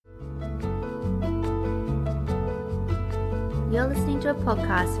You're listening to a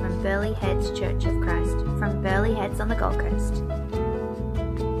podcast from Burleigh Heads Church of Christ, from Burleigh Heads on the Gold Coast.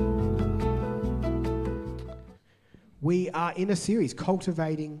 We are in a series,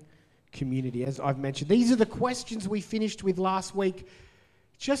 Cultivating Community, as I've mentioned. These are the questions we finished with last week,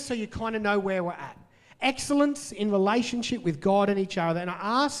 just so you kind of know where we're at. Excellence in relationship with God and each other. And I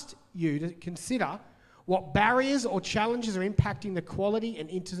asked you to consider what barriers or challenges are impacting the quality and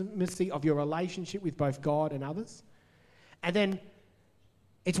intimacy of your relationship with both God and others. And then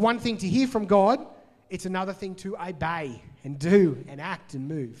it's one thing to hear from God, it's another thing to obey and do and act and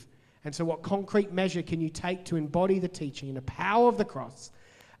move. And so what concrete measure can you take to embody the teaching and the power of the cross,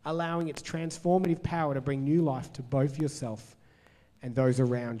 allowing its transformative power to bring new life to both yourself and those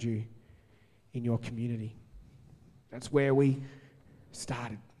around you in your community? That's where we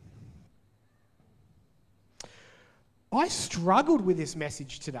started. I struggled with this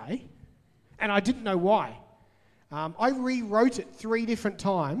message today, and I didn't know why. I rewrote it 3 different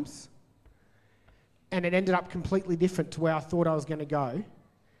times, and it ended up completely different to where I thought I was going to go.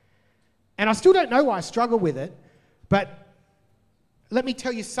 And I still don't know why I struggle with it, but let me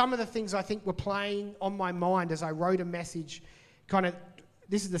tell you some of the things I think were playing on my mind as I wrote a message.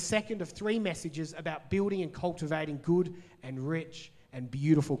 This is the second of 3 messages about building and cultivating good and rich and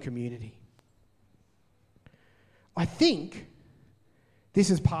beautiful community. I think this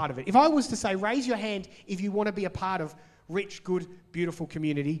is part of it. If I was to say, raise your hand if you want to be a part of rich, good, beautiful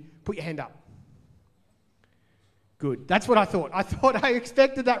community, put your hand up. Good. That's what I thought. I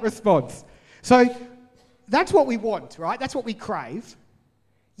expected that response. So that's what we want, right? That's what we crave.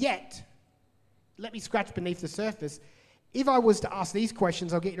 Yet, let me scratch beneath the surface. If I was to ask these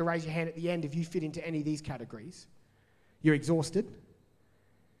questions, I'll get you to raise your hand at the end if you fit into any of these categories. You're exhausted.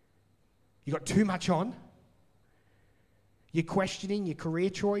 You've got too much on. You're questioning your career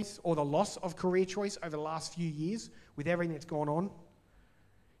choice or the loss of career choice over the last few years with everything that's gone on.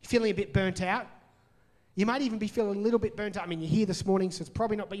 You're feeling a bit burnt out. You might even be feeling a little bit burnt out. I mean, you're here this morning, so it's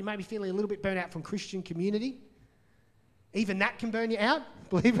probably not, but you may be feeling a little bit burnt out from Christian community. Even that can burn you out,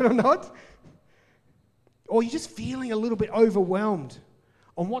 believe it or not. Or you're just feeling a little bit overwhelmed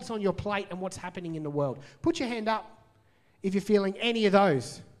on what's on your plate and what's happening in the world. Put your hand up if you're feeling any of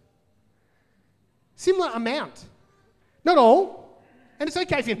those. Similar amount. Not all, and it's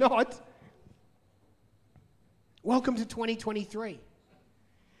okay if you're not. Welcome to 2023.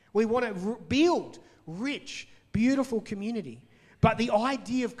 We want to build rich, beautiful community. But the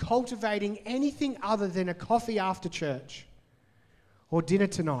idea of cultivating anything other than a coffee after church or dinner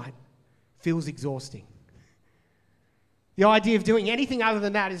tonight feels exhausting. The idea of doing anything other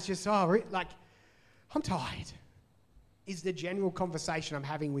than that is just, I'm tired, is the general conversation I'm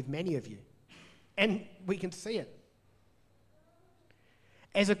having with many of you. And we can see it.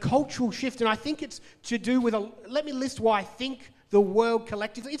 As a cultural shift, and I think it's to do with let me list why I think the world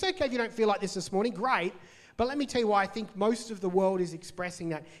collectively, it's okay if you don't feel like this morning, great, but let me tell you why I think most of the world is expressing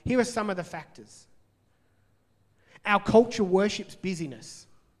that. Here are some of the factors. Our culture worships busyness.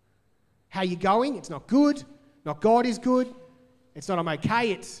 How you going? It's not good. Not God is good. It's not I'm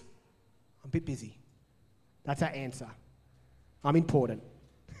okay, it's I'm a bit busy. That's our answer. I'm important.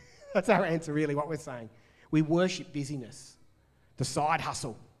 That's our answer, really, what we're saying. We worship busyness. The side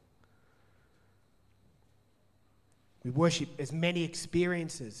hustle. We worship as many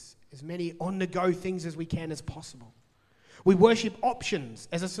experiences, as many on-the-go things as we can as possible. We worship options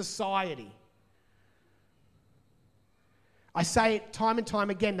as a society. I say it time and time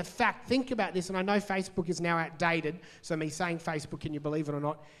again, think about this, and I know Facebook is now outdated, so me saying Facebook, can you believe it or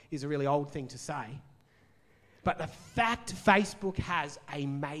not, is a really old thing to say. But the fact Facebook has a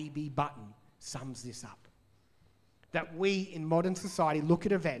maybe button sums this up. That we in modern society look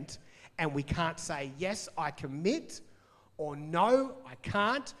at an event and we can't say, yes, I commit, or no, I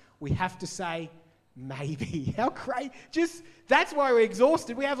can't. We have to say, maybe. How great. That's why we're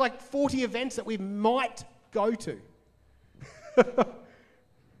exhausted. We have 40 events that we might go to.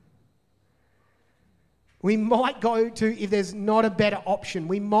 We might go to if there's not a better option.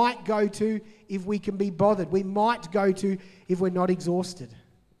 We might go to if we can be bothered. We might go to if we're not exhausted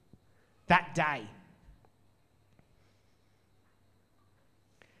that day.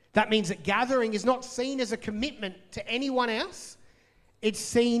 That means that gathering is not seen as a commitment to anyone else. It's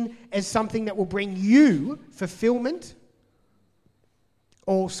seen as something that will bring you fulfillment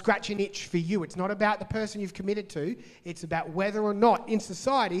or scratch an itch for you. It's not about the person you've committed to. It's about whether or not in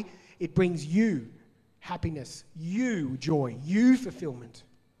society it brings you happiness, you joy, you fulfillment.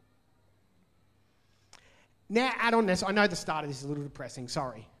 Now add on this. I know the start of this is a little depressing,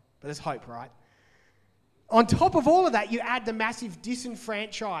 sorry, but there's hope, right? On top of all of that, you add the massive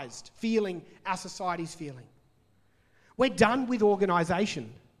disenfranchised feeling our society's feeling. We're done with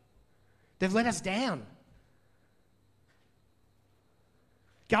organisation. They've let us down.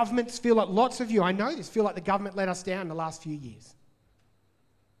 Governments feel like, lots of you, I know this, feel like the government let us down the last few years.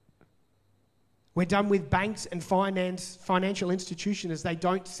 We're done with banks and financial institutions as they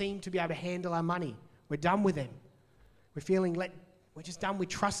don't seem to be able to handle our money. We're done with them. We're just done with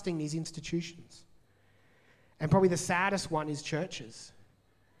trusting these institutions. And probably the saddest one is churches.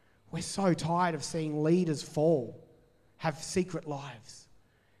 We're so tired of seeing leaders fall, have secret lives.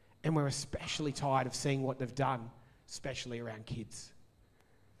 And we're especially tired of seeing what they've done, especially around kids.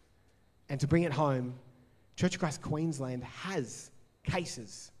 And to bring it home, Church of Christ Queensland has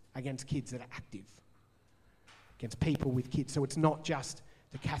cases against kids that are active, against people with kids. So it's not just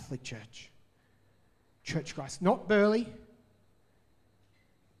the Catholic Church. Church of Christ, not Burleigh,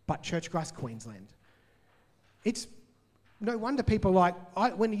 but Church of Christ Queensland. It's no wonder people are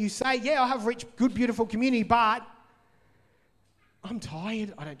like, when you say, yeah, I have a rich, good, beautiful community, but I'm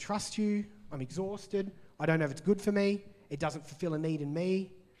tired, I don't trust you, I'm exhausted, I don't know if it's good for me, it doesn't fulfill a need in me.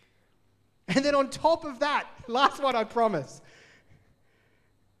 And then on top of that, last one I promise,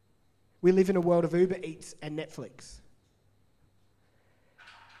 we live in a world of Uber Eats and Netflix.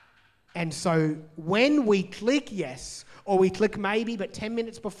 And so when we click yes, or we click maybe, but 10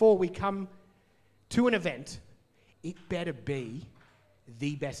 minutes before we come to an event, it better be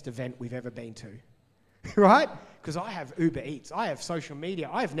the best event we've ever been to. Right? Because I have Uber Eats, I have social media,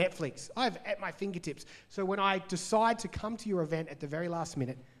 I have Netflix, I have at my fingertips. So when I decide to come to your event at the very last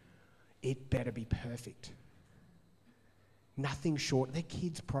minute, it better be perfect. Nothing short. Their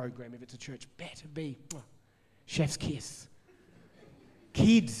kids program, if it's a church, better be chef's kiss.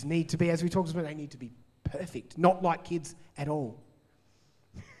 Kids need to be, as we talked about, they need to be perfect. Not like kids at all.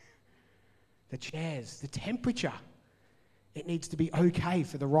 The chairs, the temperature. It needs to be okay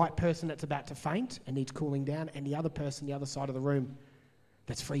for the right person that's about to faint and needs cooling down, and the other person, the other side of the room,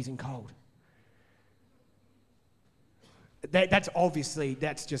 that's freezing cold.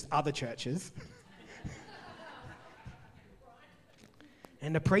 That's just other churches.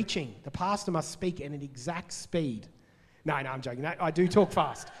 And the preaching, the pastor must speak at an exact speed. No, I'm joking. I do talk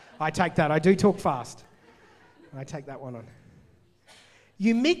fast. I take that. I do talk fast. I take that one on.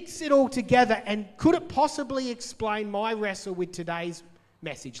 You mix it all together, and could it possibly explain my wrestle with today's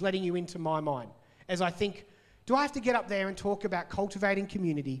message, letting you into my mind? As I think, do I have to get up there and talk about cultivating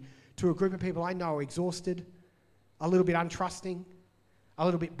community to a group of people I know are exhausted, a little bit untrusting, a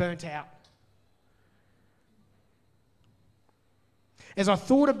little bit burnt out? As I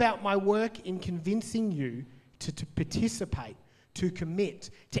thought about my work in convincing you to participate, to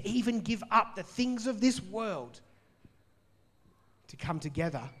commit, to even give up the things of this world, to come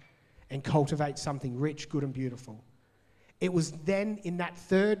together and cultivate something rich, good and beautiful. It was then in that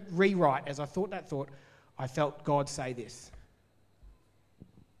third rewrite, as I thought that thought, I felt God say this.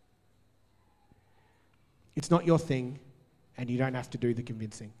 It's not your thing, and you don't have to do the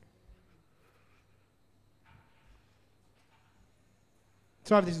convincing.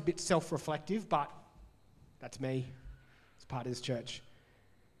 So this is a bit self-reflective, but that's me. It's part of this church.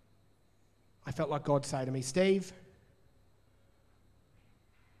 I felt like God say to me, Steve,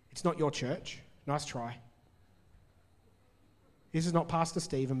 it's not your church. Nice try. This is not Pastor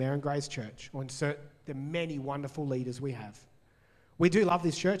Steve and Maren Gray's church, or insert the many wonderful leaders we have. We do love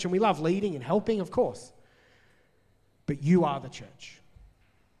this church, and we love leading and helping, of course. But you are the church.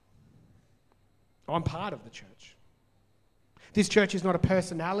 I'm part of the church. This church is not a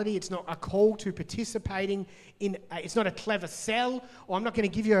personality. It's not a call to participating in, it's not a clever sell, or I'm not going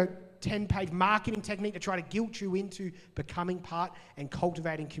to give you a 10-page marketing technique to try to guilt you into becoming part and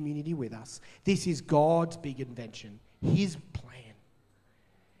cultivating community with us. This is God's big invention, His plan.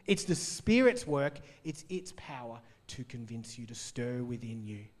 It's the Spirit's work. It's its power to convince you, to stir within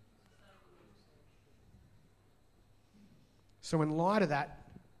you. So in light of that,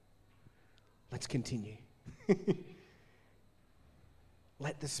 let's continue.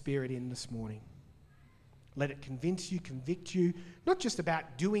 Let the Spirit in this morning. Let it convince you, convict you, not just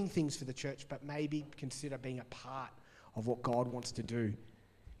about doing things for the church, but maybe consider being a part of what God wants to do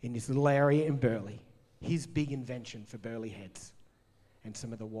in this little area in Burleigh, His big invention for Burleigh Heads and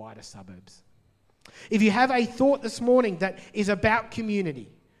some of the wider suburbs. If you have a thought this morning that is about community,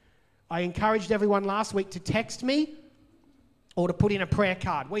 I encouraged everyone last week to text me or to put in a prayer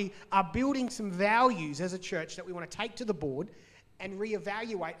card. We are building some values as a church that we want to take to the board and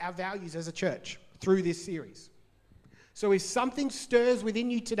reevaluate our values as a church through this series. So if something stirs within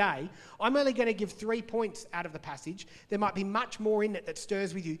you today, I'm only going to give 3 points out of the passage. There might be much more in it that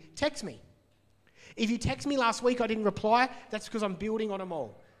stirs with you. Text me. If you text me last week, I didn't reply, that's because I'm building on them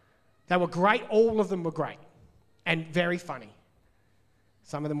all. They were great. All of them were great. and very funny.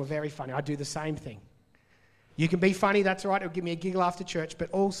 Some of them were very funny. I do the same thing. You can be funny, that's all right. It'll give me a giggle after church.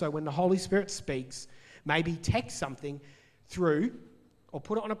 But also when the Holy Spirit speaks, maybe text something through or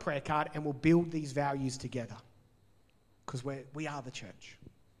put it on a prayer card and we'll build these values together. Because we are the church.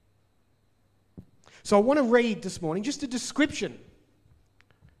 So I want to read this morning just a description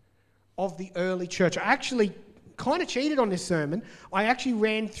of the early church. I actually kind of cheated on this sermon. I actually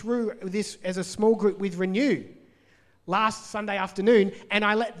ran through this as a small group with Renew last Sunday afternoon, and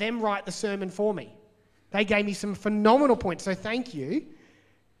I let them write the sermon for me. They gave me some phenomenal points, so thank you.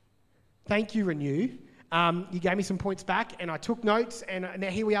 Thank you, Renew. You gave me some points back, and I took notes, and now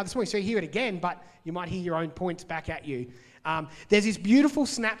here we are this morning. So you hear it again, but you might hear your own points back at you. There's this beautiful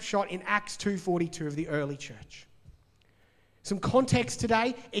snapshot in Acts 2:42 of the early church. Some context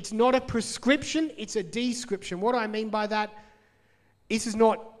today. It's not a prescription, it's a description. What do I mean by that? This is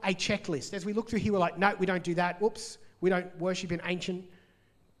not a checklist. As we look through here, we're like, no, we don't do that. Whoops, we don't worship in ancient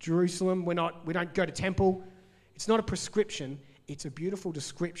Jerusalem. We don't go to temple. It's not a prescription. It's a beautiful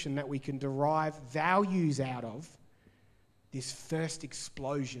description that we can derive values out of this first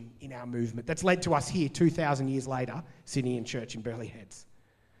explosion in our movement that's led to us here 2,000 years later, sitting in church in Burleigh Heads.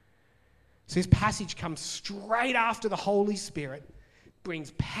 So this passage comes straight after the Holy Spirit,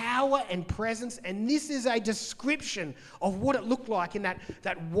 brings power and presence, and this is a description of what it looked like in that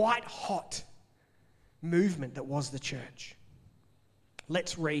white-hot movement that was the church.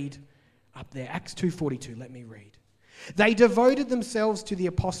 Let's read up there. Acts 2:42, let me read. They devoted themselves to the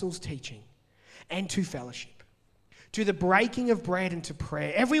apostles' teaching and to fellowship, to the breaking of bread and to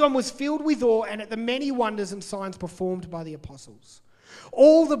prayer. Everyone was filled with awe and at the many wonders and signs performed by the apostles.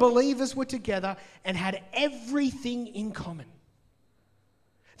 All the believers were together and had everything in common.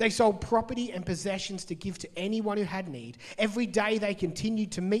 They sold property and possessions to give to anyone who had need. Every day they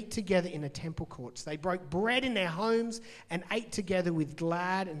continued to meet together in the temple courts. They broke bread in their homes and ate together with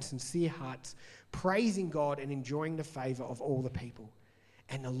glad and sincere hearts, praising God and enjoying the favor of all the people.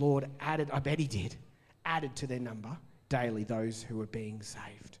 And the Lord added, I bet he did, added to their number daily those who were being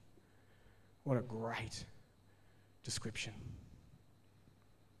saved. What a great description.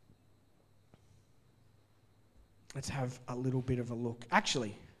 Let's have a little bit of a look.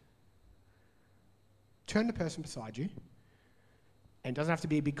 Actually, turn to the person beside you, and it doesn't have to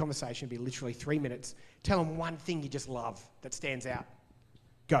be a big conversation, it'll be literally 3 minutes. Tell them one thing you just love that stands out.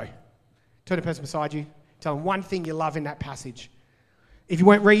 Go. Turn to the person beside you, tell them one thing you love in that passage. If you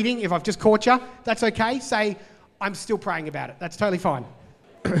weren't reading, if I've just caught you, that's okay. Say, I'm still praying about it. That's totally fine.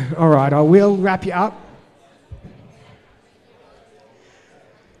 All right, I will wrap you up.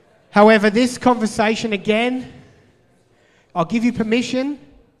 However, this conversation again, I'll give you permission.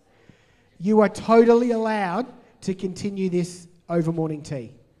 You are totally allowed to continue this over morning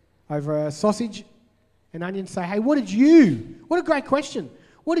tea. Over a sausage and onion. Say, hey, what a great question.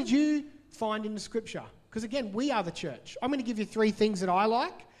 What did you find in the scripture? Because again, we are the church. I'm going to give you 3 things that I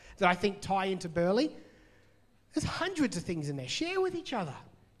like, that I think tie into Burleigh. There's hundreds of things in there. Share with each other.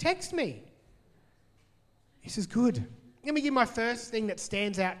 Text me. This is good. Let me give my first thing that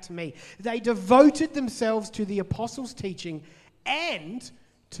stands out to me. They devoted themselves to the apostles' teaching and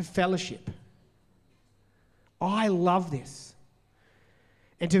to fellowship. I love this.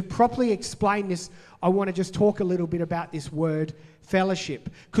 And to properly explain this, I want to just talk a little bit about this word fellowship.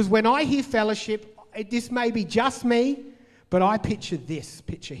 Because when I hear fellowship, this may be just me, but I picture this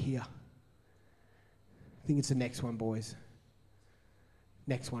picture here. I think it's the next one, boys.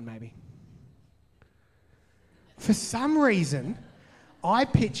 Next one, maybe. For some reason, I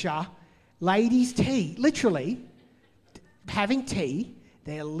picture ladies' tea, literally having tea.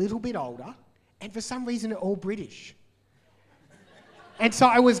 They're a little bit older, and for some reason, they're all British. And so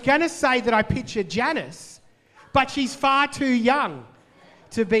I was going to say that I picture Janice, but she's far too young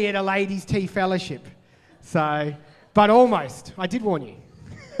to be at a ladies' tea fellowship. So, but almost. I did warn you.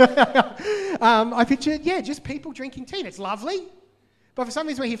 I picture, just people drinking tea, and it's lovely. But for some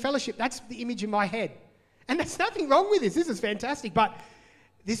reason, when I hear fellowship, that's the image in my head. And there's nothing wrong with this. This is fantastic. But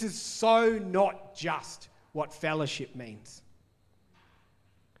this is so not just what fellowship means.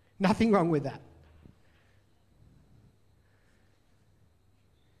 Nothing wrong with that.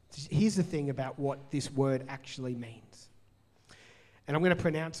 Here's the thing about what this word actually means. And I'm going to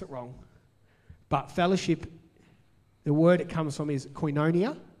pronounce it wrong. But fellowship, the word it comes from is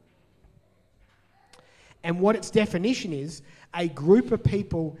koinonia. And what its definition is, a group of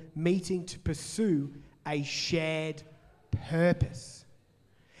people meeting to pursue a shared purpose.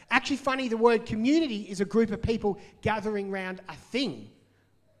 Actually, funny, the word community is a group of people gathering around a thing.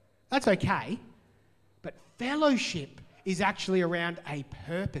 That's okay. But fellowship is actually around a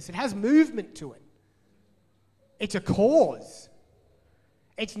purpose. It has movement to it. It's a cause.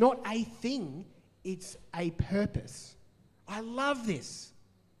 It's not a thing, it's a purpose. I love this.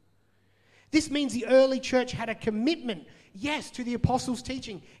 This means the early church had a commitment, yes, to the apostles'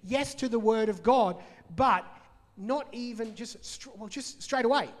 teaching, yes, to the word of God, but not even just straight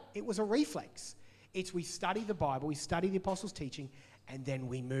away. It was a reflex. It's we study the Bible, we study the apostles' teaching, and then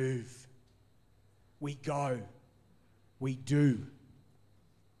we move. We go. We do.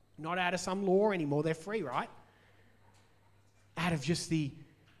 Not out of some law anymore. They're free, right? Out of just the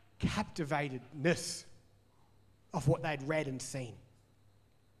captivatedness of what they'd read and seen.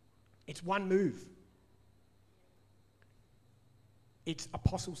 It's one move. It's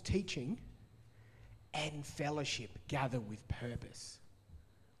apostles' teaching and fellowship gather with purpose,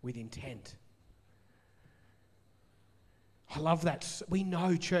 with intent. I love that. We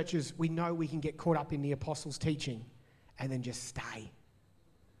know churches, we know we can get caught up in the apostles' teaching and then just stay.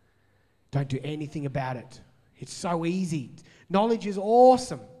 Don't do anything about it. It's so easy. Knowledge is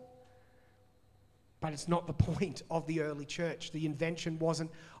awesome. But it's not the point of the early church. The invention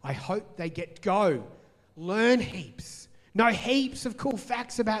wasn't, I hope they go. Learn heaps. Know heaps of cool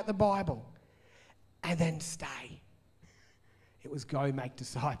facts about the Bible. And then stay. It was go make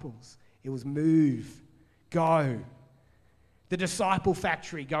disciples. It was move. Go. The disciple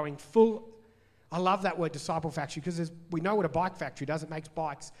factory going full. I love that word disciple factory because we know what a bike factory does. It makes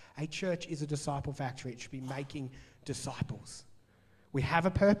bikes. A church is a disciple factory. It should be making disciples. We have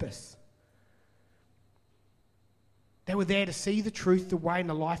a purpose. They were there to see the truth, the way, and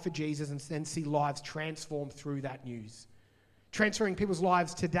the life of Jesus and then see lives transformed through that news. Transferring people's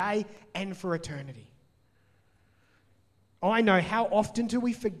lives today and for eternity. I know how often do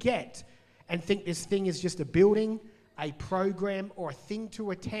we forget and think this thing is just a building, a program, or a thing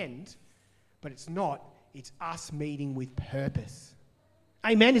to attend, but it's not. It's us meeting with purpose.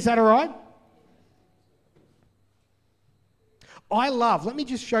 Amen? Is that all right? Let me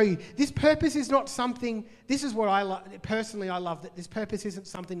just show you, this purpose is not something, this is what I love, personally I love that this purpose isn't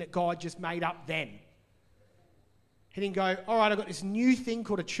something that God just made up then. He didn't go, all right, I've got this new thing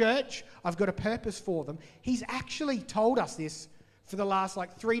called a church, I've got a purpose for them. He's actually told us this for the last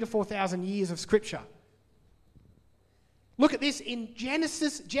 3,000 to 4,000 years of Scripture. Look at this in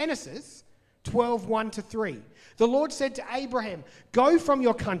Genesis 12, 1-3. The Lord said to Abraham, go from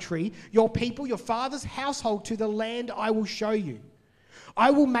your country, your people, your father's household to the land I will show you.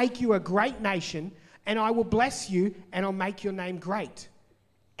 I will make you a great nation, and I will bless you, and I'll make your name great.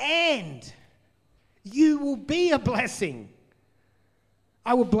 And you will be a blessing.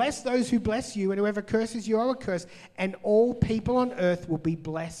 I will bless those who bless you, and whoever curses you, I will curse. And all people on earth will be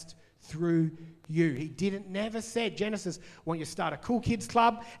blessed through you. He never said, Genesis, I want you to start a cool kids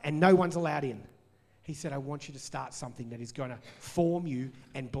club and no one's allowed in. He said, I want you to start something that is going to form you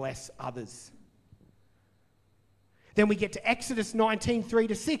and bless others. Then we get to Exodus 19,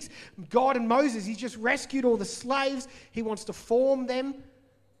 3-6. God and Moses, he's just rescued all the slaves. He wants to form them.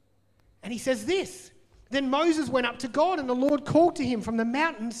 And he says this, then Moses went up to God and the Lord called to him from the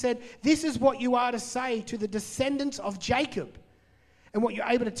mountain and said, this is what you are to say to the descendants of Jacob and what you're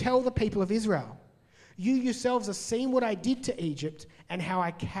able to tell the people of Israel. You yourselves have seen what I did to Egypt and how I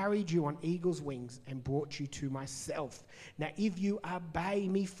carried you on eagle's wings and brought you to myself. Now, if you obey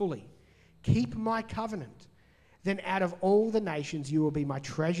me fully, keep my covenant, then out of all the nations you will be my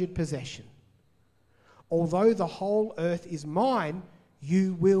treasured possession. Although the whole earth is mine,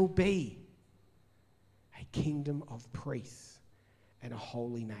 you will be a kingdom of priests and a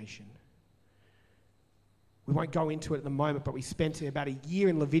holy nation. We won't go into it at the moment, but we spent about a year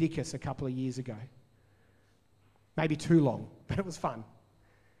in Leviticus a couple of years ago. Maybe too long, but it was fun.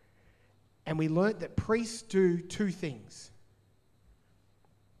 And we learnt that priests do two things.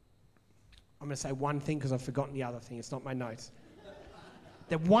 I'm going to say one thing because I've forgotten the other thing. It's not my notes.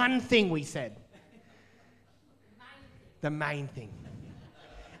 The one thing we said. The main thing.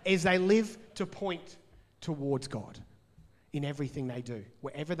 Is they live to point towards God in everything they do.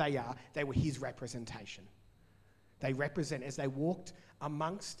 Wherever they are, they were his representation. They represent, as they walked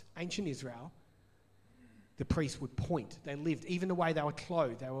amongst ancient Israel, the priests would point. They lived, even the way they were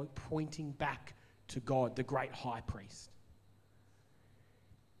clothed, they were pointing back to God, the great high priest.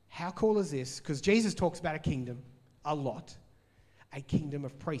 How cool is this? Because Jesus talks about a kingdom a lot, a kingdom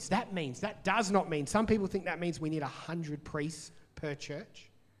of priests. That does not mean, some people think that means we need 100 priests per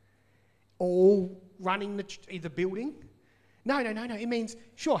church, all running the building. No. It means,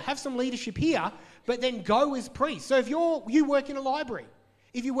 sure, have some leadership here, but then go as priests. So if you work in a library,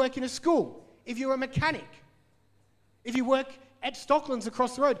 if you work in a school, if you're a mechanic, if you work at Stocklands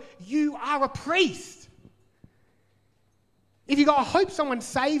across the road, you are a priest. If you go, I hope someone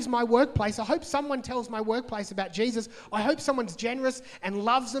saves my workplace, I hope someone tells my workplace about Jesus, I hope someone's generous and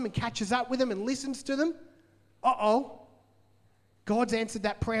loves them and catches up with them and listens to them, God's answered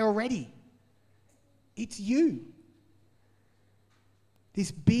that prayer already. It's you.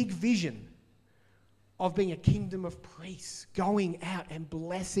 This big vision of being a kingdom of priests, going out and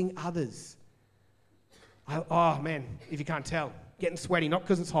blessing others. Oh man, if you can't tell, getting sweaty, not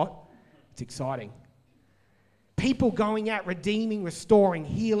because it's hot, it's exciting. People going out, redeeming, restoring,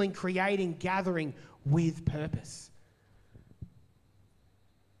 healing, creating, gathering with purpose.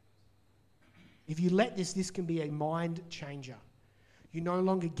 If you let this can be a mind changer. You no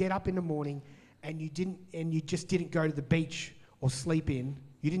longer get up in the morning and you just didn't go to the beach or sleep in.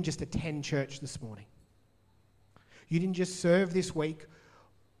 You didn't just attend church this morning. You didn't just serve this week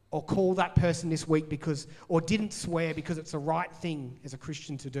or call that person this week or didn't swear because it's the right thing as a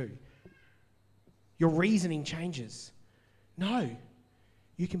Christian to do. Your reasoning changes. No,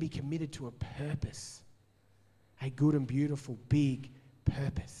 you can be committed to a purpose, a good and beautiful, big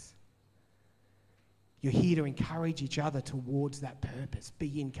purpose. You're here to encourage each other towards that purpose.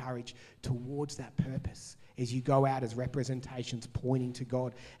 Be encouraged towards that purpose as you go out as representations pointing to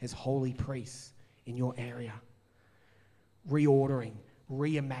God as holy priests in your area. Reordering,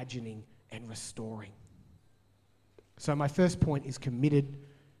 reimagining, and restoring. So my first point is committed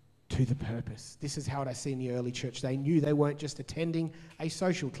to the purpose. This is how I see in the early church. They knew they weren't just attending a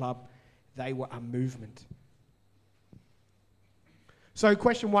social club, they were a movement. So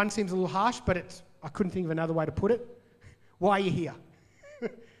question 1 seems a little harsh, but I couldn't think of another way to put it. Why are you here?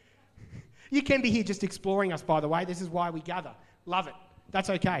 You can be here just exploring us, by the way. This is why we gather. Love it. That's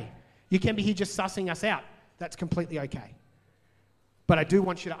okay. You can be here just sussing us out. That's completely okay. But I do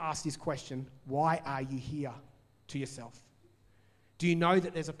want you to ask this question. Why are you here to yourself? Do you know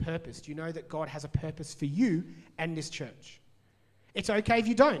that there's a purpose? Do you know that God has a purpose for you and this church? It's okay if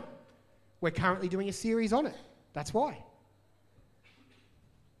you don't. We're currently doing a series on it. That's why.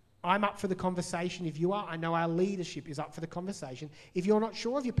 I'm up for the conversation if you are. I know our leadership is up for the conversation if you're not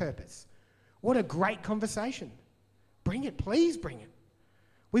sure of your purpose. What a great conversation. Bring it. Please bring it.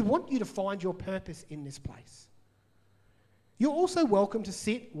 We want you to find your purpose in this place. You're also welcome to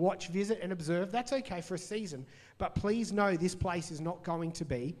sit, watch, visit, and observe. That's okay for a season. But please know this place is not going to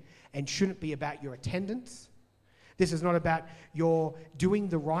be and shouldn't be about your attendance. This is not about your doing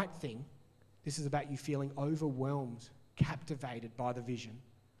the right thing. This is about you feeling overwhelmed, captivated by the vision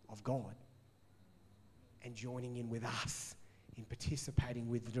of God and joining in with us in participating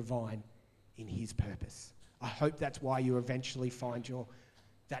with the divine in his purpose. I hope that's why you eventually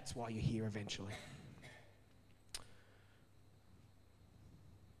that's why you're here eventually.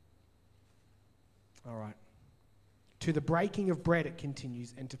 All right. To the breaking of bread, it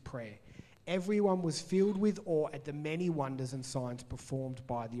continues, and to prayer. Everyone was filled with awe at the many wonders and signs performed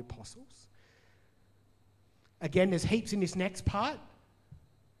by the apostles. Again, there's heaps in this next part.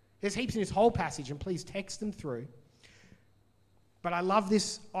 There's heaps in this whole passage, and please text them through. But I love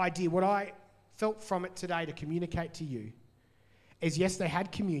this idea. What I felt from it today to communicate to you is, yes, they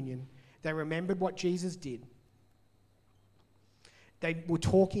had communion. They remembered what Jesus did. They were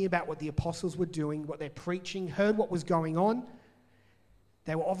talking about what the apostles were doing, what they're preaching, heard what was going on.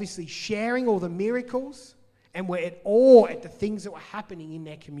 They were obviously sharing all the miracles and were at awe at the things that were happening in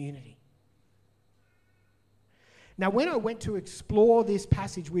their community. Now, when I went to explore this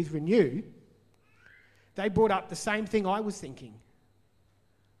passage with Renew, they brought up the same thing I was thinking.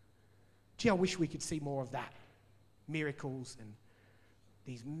 Gee, I wish we could see more of that. Miracles and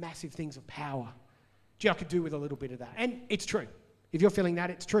these massive things of power. Gee, I could do with a little bit of that. And it's true. If you're feeling that,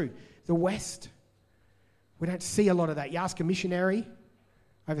 it's true. The West, we don't see a lot of that. You ask a missionary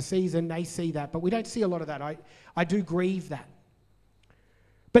overseas and they see that, but we don't see a lot of that. I do grieve that.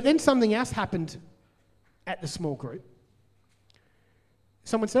 But then something else happened at the small group.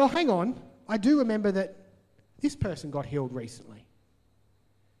 Someone said, oh, hang on, I do remember that this person got healed recently.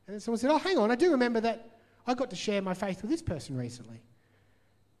 And then someone said, oh, hang on, I do remember that I got to share my faith with this person recently.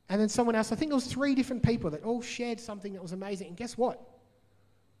 And then someone else, I think there was 3 different people that all shared something that was amazing. And guess what?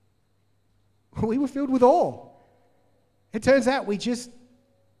 We were filled with awe. It turns out we just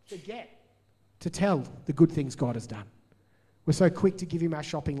forget to tell the good things God has done. We're so quick to give him our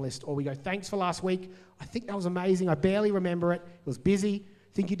shopping list, or we go, thanks for last week. I think that was amazing. I barely remember it. It was busy.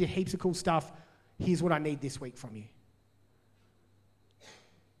 I think you did heaps of cool stuff. Here's what I need this week from you.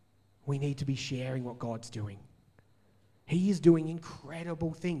 We need to be sharing what God's doing. He is doing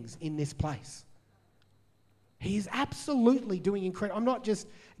incredible things in this place. He is absolutely doing incredible. I'm not just,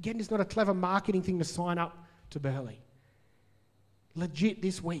 again, it's not a clever marketing thing to sign up to Burley. Legit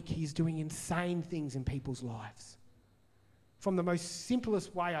this week, he's doing insane things in people's lives. from the most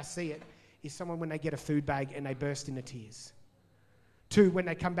simplest way I see it, is someone when they get a food bag and they burst into tears. To when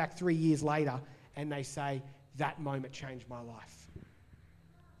they come back 3 years later and they say, that moment changed my life.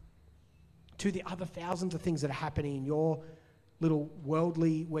 To the other thousands of things that are happening in your little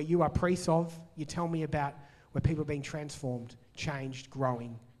worldly, where you are priests of, you tell me about where people are being transformed, changed,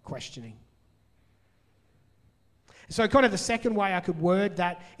 growing, questioning. So kind of the second way I could word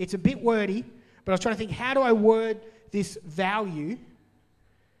that, it's a bit wordy, but I was trying to think, how do I word this value?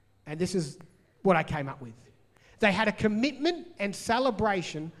 And this is what I came up with. They had a commitment and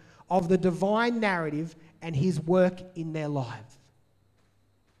celebration of the divine narrative and his work in their lives.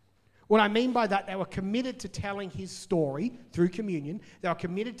 What I mean by that, they were committed to telling his story through communion. They were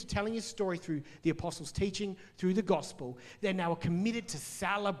committed to telling his story through the apostles' teaching, through the gospel. Then they were committed to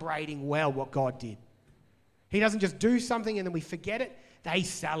celebrating well what God did. He doesn't just do something and then we forget it. They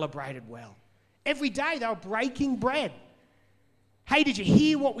celebrated well. Every day they were breaking bread. Hey, did you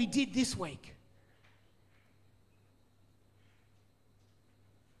hear what we did this week?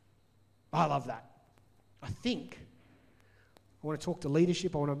 I love that. I want to talk to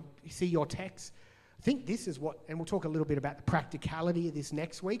leadership. I want to see your text. I think this is what, and we'll talk a little bit about the practicality of this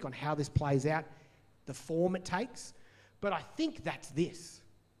next week on how this plays out, the form it takes. But I think that's this.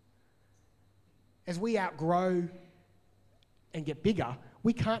 As we outgrow and get bigger,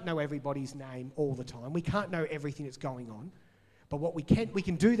 we can't know everybody's name all the time. We can't know everything that's going on. But what we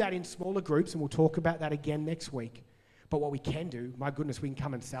can do that in smaller groups, and we'll talk about that again next week. But what we can do, my goodness, we can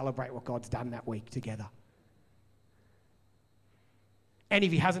come and celebrate what God's done that week together. And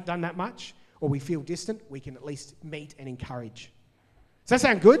if he hasn't done that much, or we feel distant, we can at least meet and encourage. Does that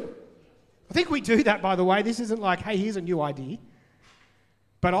sound good? I think we do that, by the way. This isn't like, hey, here's a new idea.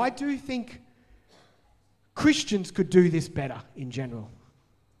 But I do think Christians could do this better in general.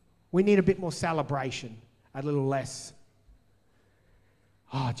 We need a bit more celebration, a little less,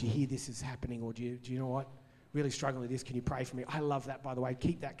 oh, do you hear this is happening? Or do you know what? Really struggling with this. Can you pray for me? I love that, by the way.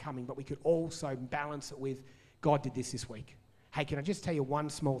 Keep that coming. But we could also balance it with, God did this week. Hey, can I just tell you one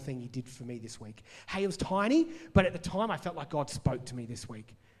small thing he did for me this week? Hey, it was tiny, but at the time I felt like God spoke to me this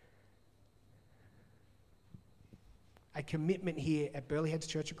week. A commitment here at Burleigh Heads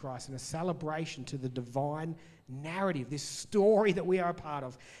Church of Christ and a celebration to the divine narrative, this story that we are a part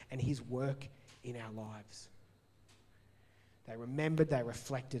of, and his work in our lives. They remembered, they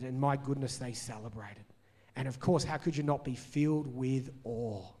reflected, and my goodness, they celebrated. And of course, how could you not be filled with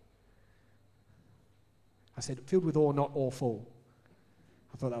awe? I said filled with awe, not awful.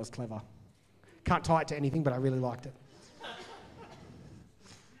 I thought that was clever. Can't tie it to anything, but I really liked it.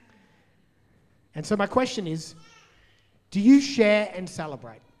 And so my question is, do you share and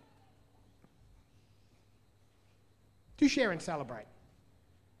celebrate? Do you share and celebrate?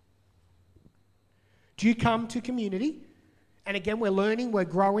 Do you come to community? And again, we're learning, we're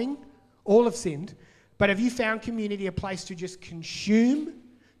growing, all have sinned. But have you found community a place to just consume,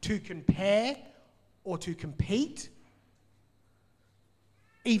 to compare, or to compete?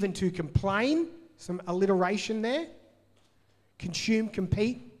 Even to complain? Some alliteration there. Consume,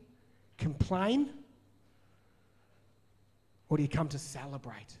 compete, complain? Or do you come to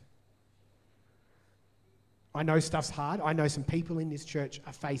celebrate? I know stuff's hard. I know some people in this church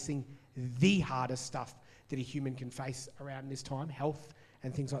are facing the hardest stuff that a human can face around this time, health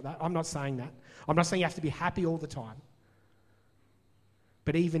and things like that. I'm not saying that. I'm not saying you have to be happy all the time.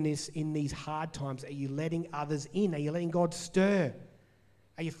 But even in these hard times, are you letting others in? Are you letting God stir?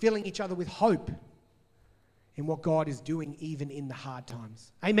 Are you filling each other with hope in what God is doing even in the hard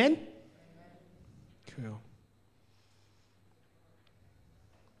times? Amen? Cool.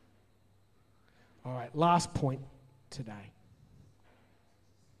 All right, last point today.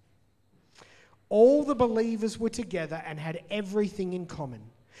 All the believers were together and had everything in common.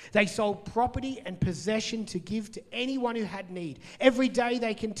 They sold property and possession to give to anyone who had need. Every day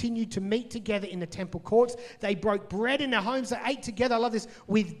they continued to meet together in the temple courts. They broke bread in their homes. They ate together, I love this,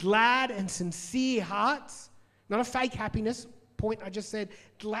 with glad and sincere hearts. Not a fake happiness, point I just said.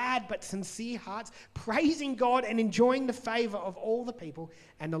 Glad but sincere hearts, praising God and enjoying the favor of all the people.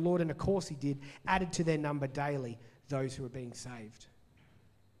 And the Lord, and of course he did, added to their number daily those who were being saved.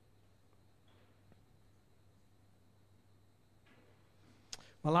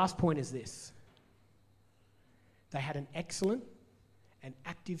 My last point is this. They had an excellent and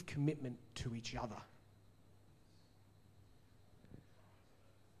active commitment to each other.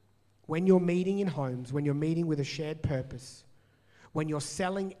 When you're meeting in homes, when you're meeting with a shared purpose, when you're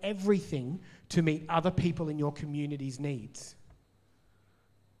selling everything to meet other people in your community's needs,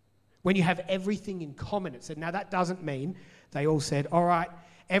 when you have everything in common, it said, now that doesn't mean they all said, all right,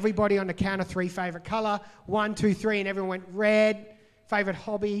 everybody on the count of three, favourite colour, 1, 2, 3, and everyone went red, favourite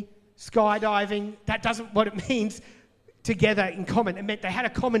hobby, skydiving. That doesn't what it means together in common. It meant they had a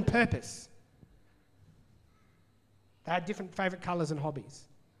common purpose. They had different favourite colours and hobbies.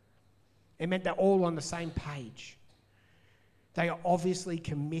 It meant they're all on the same page. They are obviously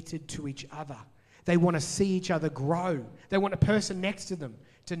committed to each other. They want to see each other grow. They want the person next to them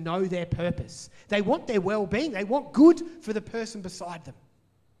to know their purpose. They want their well-being. They want good for the person beside them.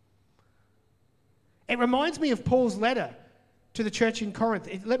 It reminds me of Paul's letter to the church in Corinth.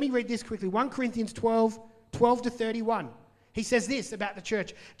 Let me read this quickly. 1 Corinthians 12 to 31. He says this about the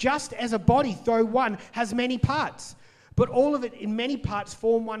church. Just as a body, though one, has many parts, but all of it in many parts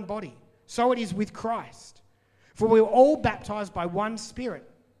form one body. So it is with Christ. For we were all baptized by one Spirit,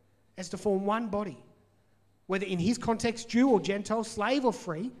 as to form one body. Whether in his context, Jew or Gentile, slave or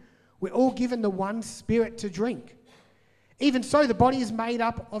free, we're all given the one Spirit to drink. Even so, the body is made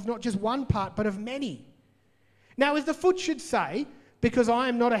up of not just one part, but of many. Now, if the foot should say, because I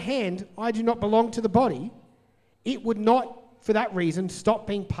am not a hand, I do not belong to the body, it would not, for that reason, stop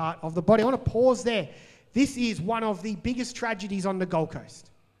being part of the body. I want to pause there. This is one of the biggest tragedies on the Gold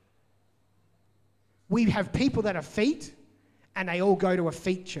Coast. We have people that are feet, and they all go to a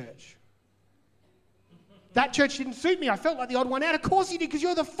feet church. That church didn't suit me. I felt like the odd one out. Of course you did, because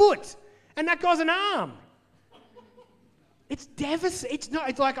you're the foot, and that guy's an arm. It's devastating. It's not.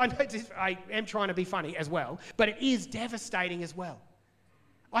 It's like I am trying to be funny as well, but it is devastating as well.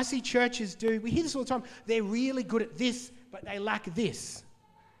 I see churches we hear this all the time. They're really good at this, but they lack this.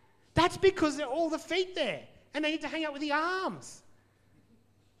 That's because they're all the feet there, and they need to hang out with the arms.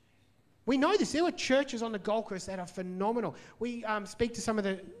 We know this. There were churches on the Gold Coast that are phenomenal. We speak to some of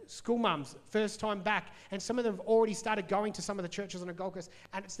the school mums first time back, and some of them have already started going to some of the churches on the Gold Coast,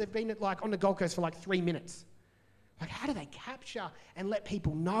 and they've been on the Gold Coast for 3 minutes. How do they capture and let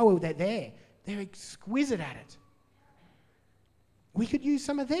people know they're there? They're exquisite at it. We could use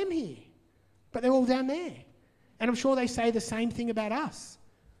some of them here, but they're all down there. And I'm sure they say the same thing about us.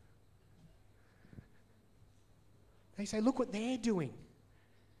 They say, look what they're doing.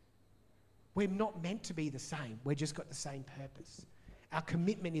 We're not meant to be the same. We've just got the same purpose. Our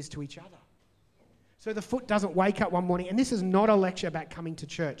commitment is to each other. So the foot doesn't wake up one morning, and this is not a lecture about coming to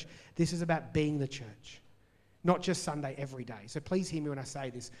church. This is about being the church. Not just Sunday, every day. So please hear me when I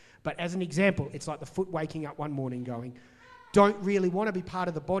say this. But as an example, it's like the foot waking up one morning going, don't really want to be part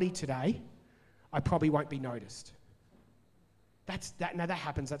of the body today. I probably won't be noticed. Now that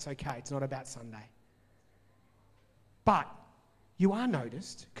happens, that's okay. It's not about Sunday. But you are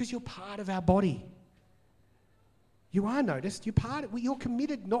noticed because you're part of our body. You are noticed. You're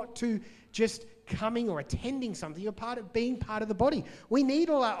committed not to just coming or attending something. You're part of being part of the body. We need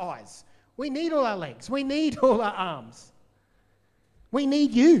all our eyes. We need all our legs. We need all our arms. We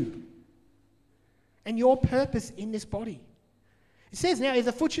need you and your purpose in this body. It says now, if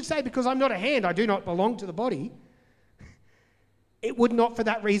the foot should say, because I'm not a hand, I do not belong to the body, it would not for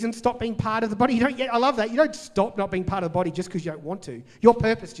that reason stop being part of the body. I love that. You don't stop not being part of the body just because you don't want to. Your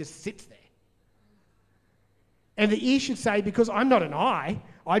purpose just sits there. And the ear should say, because I'm not an eye,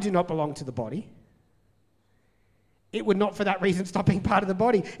 I do not belong to the body. It would not for that reason stop being part of the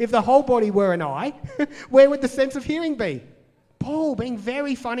body. If the whole body were an eye, where would the sense of hearing be? Paul being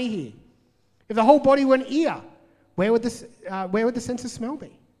very funny here. If the whole body were an ear, where would the sense of smell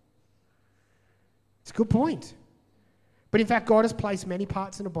be? It's a good point. But in fact, God has placed many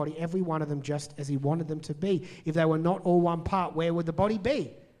parts in a body, every one of them just as he wanted them to be. If they were not all one part, where would the body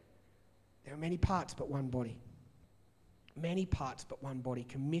be? There are many parts, but one body. Many parts, but one body,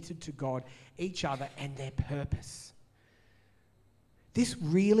 committed to God, each other, and their purpose. This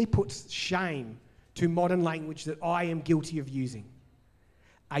really puts shame to modern language that I am guilty of using.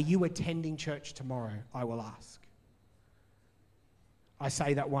 Are you attending church tomorrow? I will ask. I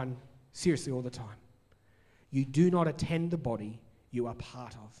say that one seriously all the time. You do not attend the body you are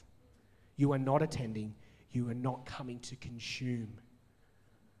part of. You are not attending. You are not coming to consume.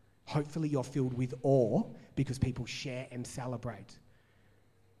 Hopefully you're filled with awe because people share and celebrate.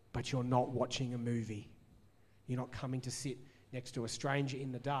 But you're not watching a movie. You're not coming to sit next to a stranger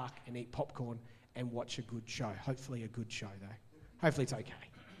in the dark and eat popcorn and watch a good show. Hopefully a good show, though. Hopefully it's okay.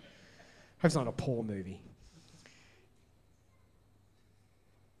 Hope it's not a poor movie.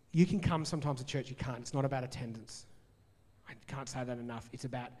 You can come sometimes to church, you can't. It's not about attendance. I can't say that enough. It's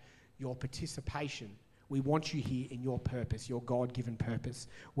about your participation. We want you here in your purpose, your God-given purpose,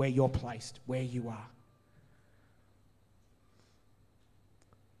 where you're placed, where you are.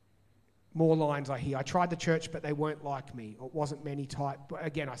 More lines I hear. I tried the church, but they weren't like me. It wasn't many type.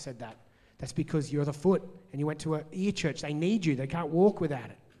 Again, I said that. That's because you're the foot and you went to an ear church. They need you. They can't walk without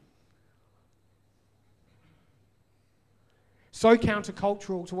it. So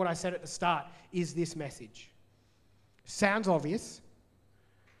countercultural to what I said at the start is this message. Sounds obvious,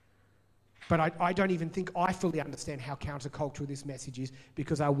 but I don't even think I fully understand how countercultural this message is,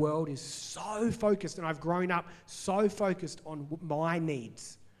 because our world is so focused, and I've grown up so focused on my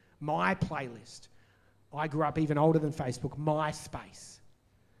needs, my playlist. I grew up even older than Facebook, my space.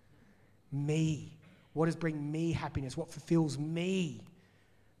 Me. What does bring me happiness? What fulfills me?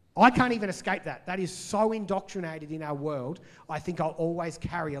 I can't even escape that. That is so indoctrinated in our world, I think I'll always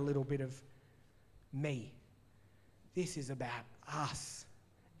carry a little bit of me. This is about us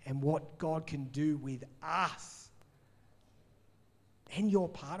and what God can do with us. And your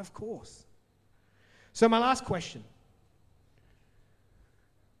part, of course. So my last question.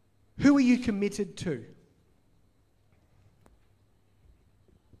 Who are you committed to?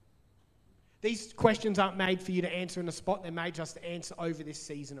 These questions aren't made for you to answer in the spot. They're made just to answer over this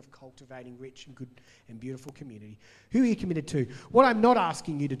season of cultivating rich and good and beautiful community. Who are you committed to? What I'm not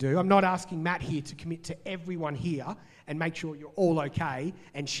asking you to do, I'm not asking Matt here to commit to everyone here and make sure you're all okay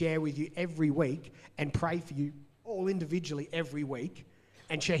and share with you every week and pray for you all individually every week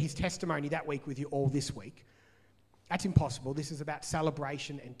and share his testimony that week with you all this week. That's impossible. This is about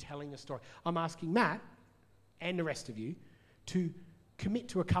celebration and telling a story. I'm asking Matt and the rest of you to commit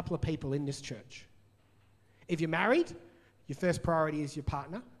to a couple of people in this church. If you're married, your first priority is your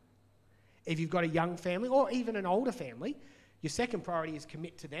partner. If you've got a young family or even an older family, your second priority is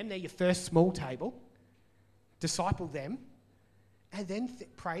commit to them. They're your first small table. Disciple them. And then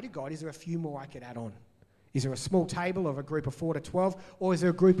pray to God, is there a few more I could add on? Is there a small table of a group of 4 to 12? Or is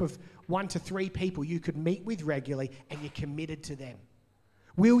there a group of 1 to 3 people you could meet with regularly and you're committed to them?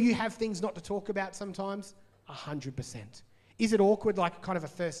 Will you have things not to talk about sometimes? 100%. Is it awkward, like kind of a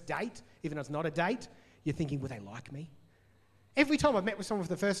first date, even though it's not a date? You're thinking, will they like me? Every time I've met with someone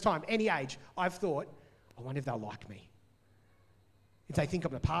for the first time, any age, I've thought, I wonder if they'll like me. If they think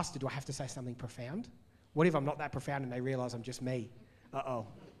I'm the pastor, do I have to say something profound? What if I'm not that profound and they realise I'm just me? Uh-oh.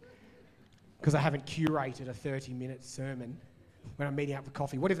 Because I haven't curated a 30-minute sermon when I'm meeting up for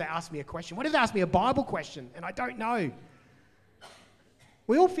coffee. What if they ask me a question? What if they ask me a Bible question and I don't know?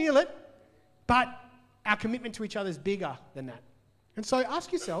 We all feel it, but our commitment to each other is bigger than that. And so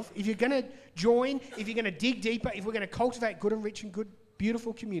ask yourself, if you're going to join, if you're going to dig deeper, if we're going to cultivate good and rich and good,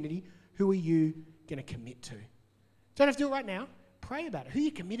 beautiful community, who are you going to commit to? Don't have to do it right now. Pray about it. Who are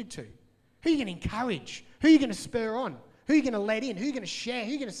you committed to? Who are you going to encourage? Who are you going to spur on? Who are you going to let in? Who are you going to share? Who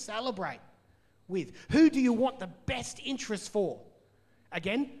are you going to celebrate with? Who do you want the best interest for?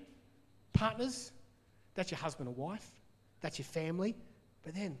 Again, partners, that's your husband or wife. That's your family.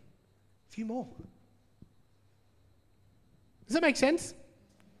 But then, a few more. Does that make sense?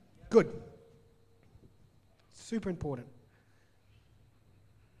 Good. Super important.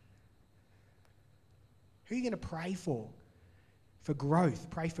 Who are you going to pray for? For growth,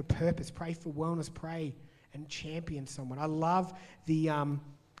 pray for purpose, pray for wellness, pray and champion someone. I love the,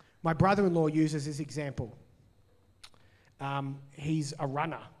 my brother-in-law uses this example. He's a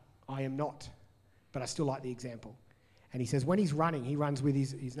runner. I am not, but I still like the example. And he says when he's running, he runs with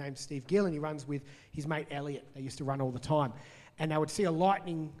his name's Steve Gill, and he runs with his mate Elliot. They used to run all the time. And they would see a light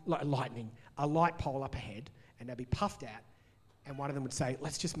pole up ahead, and they'd be puffed out, and one of them would say,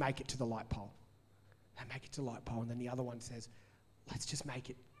 let's just make it to the light pole. They make it to the light pole, and then the other one says, let's just make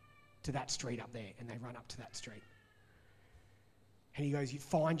it to that street up there, and they run up to that street. And he goes, you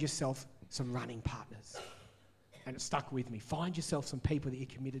find yourself some running partners. And it stuck with me. Find yourself some people that you're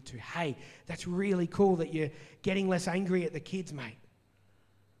committed to. Hey, that's really cool that you're getting less angry at the kids, mate.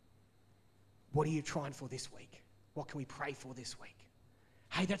 What are you trying for this week? What can we pray for this week?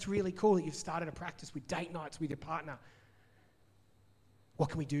 Hey, that's really cool that you've started a practice with date nights with your partner. What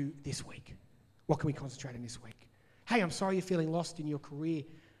can we do this week? What can we concentrate on this week? Hey, I'm sorry you're feeling lost in your career.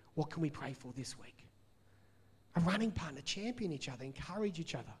 What can we pray for this week? A running partner, champion each other, encourage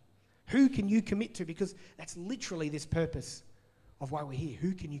each other. Who can you commit to? Because that's literally this purpose of why we're here.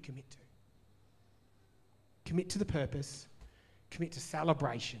 Who can you commit to? Commit to the purpose, commit to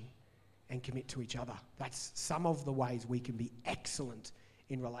celebration, and commit to each other. That's some of the ways we can be excellent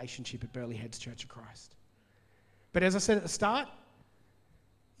in relationship at Burleigh Heads Church of Christ. But as I said at the start,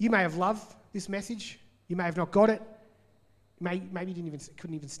 you may have loved this message. You may have not got it. Maybe you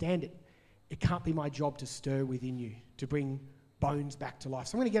couldn't even stand it. It can't be my job to stir within you, to bring bones back to life.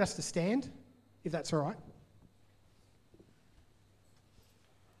 So I'm going to get us to stand, if that's all right.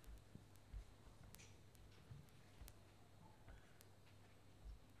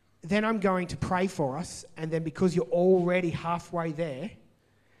 Then I'm going to pray for us, and then because you're already halfway there,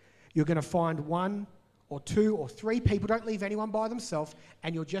 You're going to find one or two or three people. Don't leave anyone by themselves,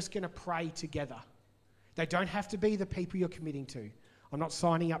 and you're just going to pray together. They don't have to be the people you're committing to. I'm not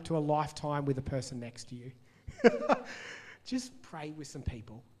signing up to a lifetime with the person next to you. Just pray with some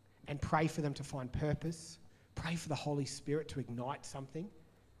people and pray for them to find purpose. Pray for the Holy Spirit to ignite something.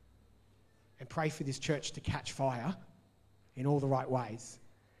 And pray for this church to catch fire in all the right ways.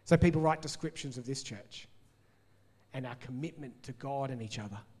 So people write descriptions of this church and our commitment to God and each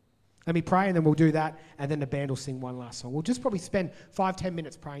other. Let me pray, and then we'll do that, and then the band will sing one last song. We'll just probably spend 5-10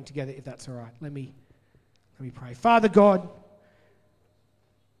 minutes praying together, if that's all right. Let me pray. Father God,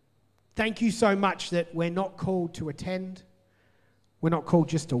 thank you so much that we're not called to attend. We're not called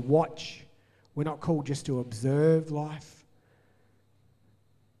just to watch. We're not called just to observe life.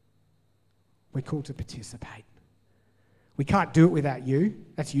 We're called to participate. We can't do it without you.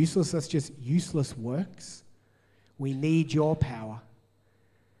 That's useless. That's just useless works. We need your power.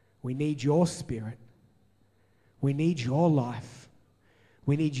 We need your spirit. We need your life.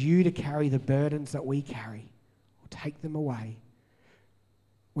 We need you to carry the burdens that we carry or take them away.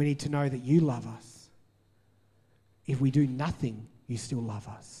 We need to know that you love us. If we do nothing, you still love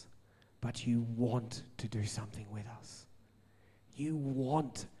us. But you want to do something with us. You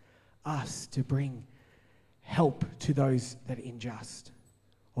want us to bring help to those that are unjust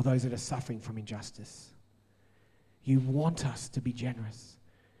or those that are suffering from injustice. You want us to be generous.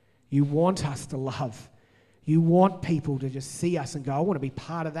 You want us to love. You want people to just see us and go, I want to be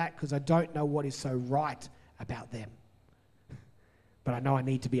part of that because I don't know what is so right about them. But I know I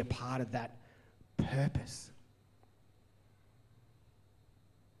need to be a part of that purpose.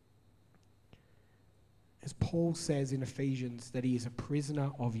 As Paul says in Ephesians that he is a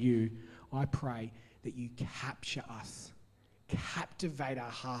prisoner of you, I pray that you capture us, captivate our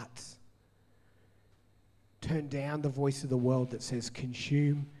hearts. Turn down the voice of the world that says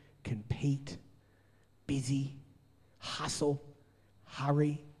consume, compete, busy, hustle,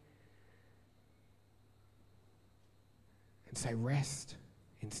 hurry, and say rest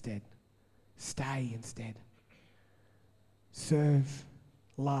instead, stay instead, serve,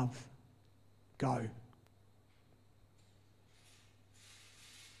 love, go.